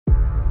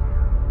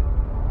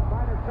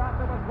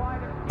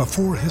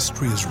Before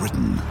history is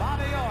written,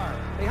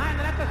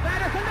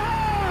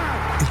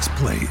 it's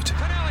played.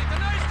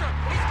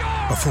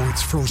 Before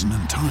it's frozen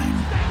in time,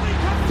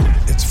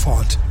 it's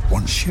fought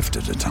one shift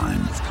at a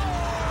time.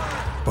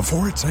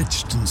 Before it's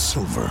etched in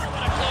silver,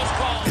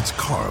 it's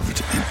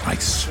carved in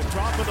ice.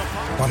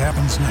 What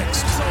happens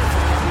next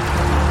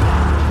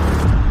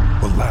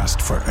will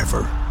last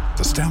forever.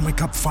 The Stanley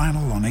Cup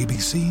Final on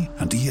ABC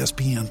and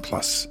ESPN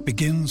Plus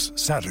begins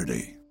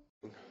Saturday.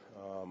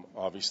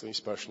 Obviously,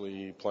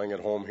 especially playing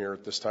at home here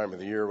at this time of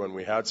the year when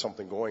we had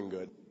something going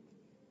good.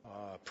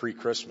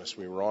 Pre-Christmas,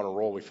 we were on a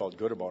roll. We felt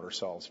good about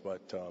ourselves,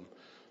 but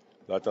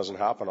that doesn't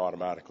happen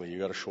automatically. You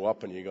got to show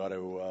up, and you got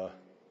to,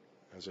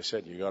 as I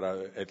said, you got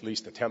to at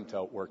least attempt to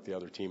outwork the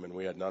other team, and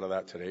we had none of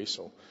that today.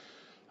 So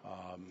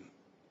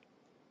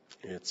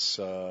it's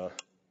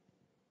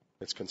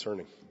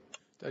concerning.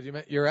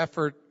 Your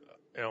effort,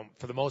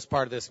 for the most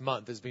part of this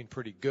month, has been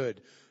pretty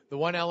good. The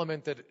one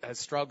element that has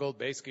struggled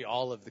basically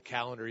all of the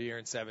calendar year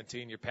in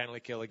 17, your penalty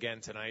kill again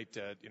tonight,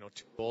 2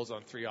 goals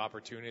on 3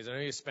 opportunities. I know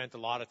you spent a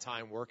lot of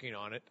time working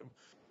on it.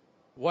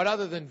 What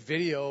other than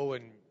video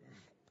and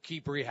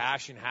keep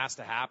rehashing has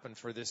to happen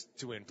for this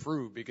to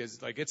improve? Because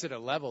it's at a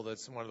level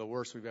that's one of the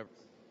worst we've ever.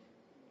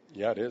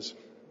 Yeah, it is.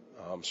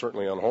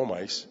 Certainly on home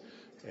ice.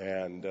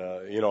 And,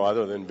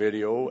 other than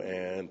video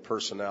and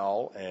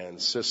personnel and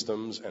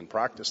systems and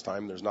practice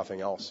time, there's nothing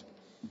else.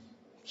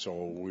 So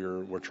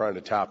we're trying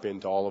to tap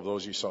into all of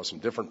those. You saw some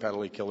different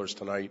penalty killers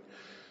tonight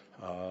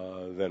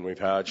than we've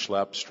had.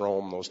 Schlepp,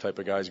 Strome, those type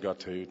of guys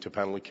got to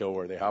penalty kill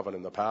where they haven't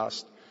in the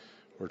past.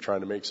 We're trying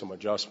to make some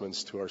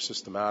adjustments to our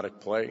systematic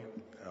play.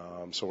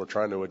 So we're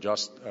trying to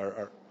adjust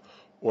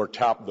or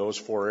tap those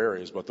 4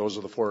 areas. But those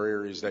are the 4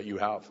 areas that you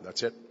have.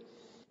 That's it.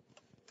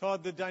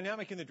 Todd, the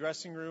dynamic in the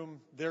dressing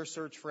room, their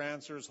search for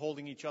answers,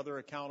 holding each other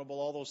accountable,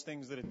 all those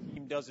things that a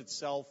team does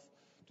itself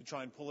to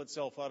try and pull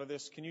itself out of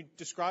this. Can you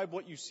describe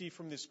what you see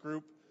from this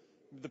group,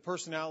 the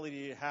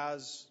personality it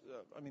has?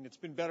 It's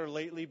been better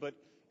lately, but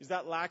is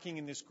that lacking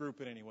in this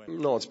group in any way?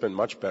 No, it's been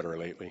much better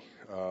lately.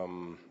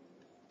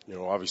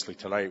 Obviously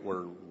tonight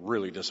we're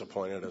really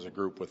disappointed as a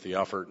group with the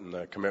effort and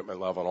the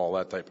commitment level and all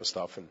that type of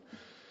stuff. And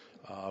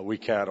we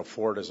can't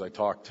afford, as I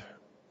talked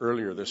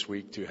earlier this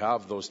week, to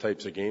have those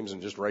types of games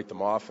and just write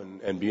them off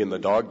and be in the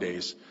dog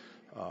days.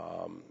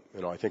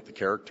 I think the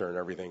character and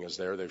everything is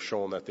there. They've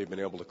shown that they've been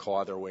able to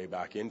claw their way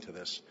back into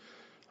this.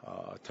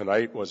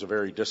 Tonight was a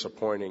very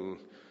disappointing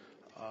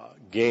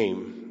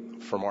game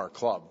from our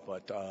club,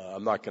 but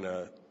I'm not going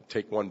to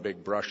take one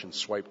big brush and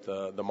swipe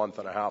the month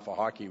and a half of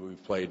hockey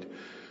we've played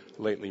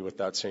lately with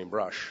that same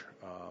brush.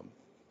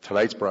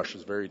 Tonight's brush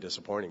is very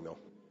disappointing, though.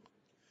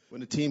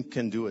 When a team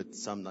can do it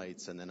some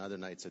nights and then other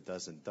nights it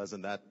doesn't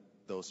that,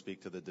 though,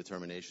 speak to the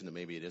determination that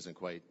maybe it isn't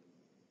quite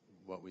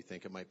what we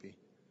think it might be?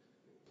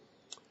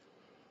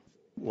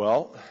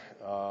 Well,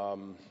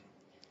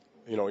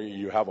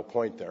 you have a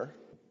point there,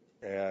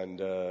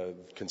 and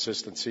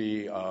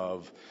consistency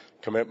of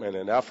commitment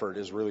and effort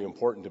is really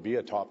important to be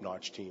a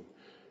top-notch team.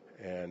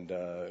 And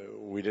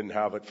we didn't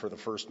have it for the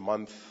first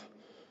month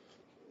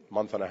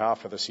and a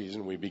half of the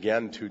season. We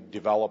began to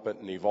develop it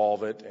and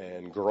evolve it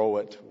and grow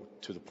it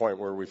to the point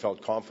where we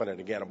felt confident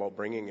again about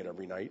bringing it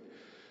every night.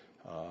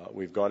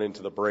 We've gone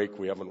into the break.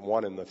 We haven't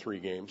won in the 3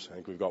 games. I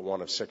think we've got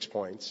 1 of 6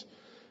 points.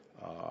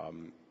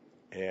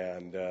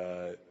 And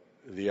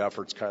the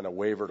efforts kind of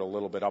wavered a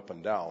little bit up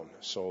and down.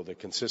 So the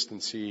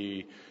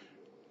consistency,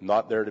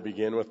 not there to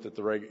begin with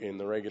in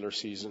the regular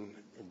season,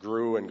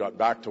 grew and got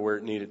back to where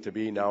it needed to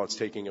be. Now it's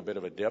taking a bit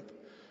of a dip.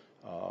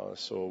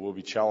 So we'll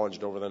be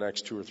challenged over the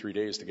next 2 or 3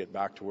 days to get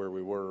back to where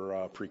we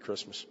were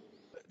pre-Christmas.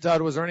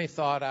 Todd, was there any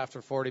thought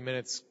after 40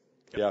 minutes?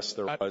 Yes,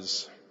 there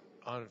was.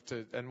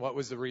 And what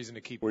was the reason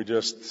to keep? We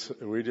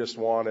just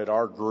wanted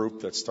our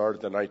group that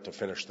started the night to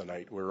finish the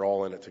night. We were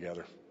all in it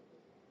together.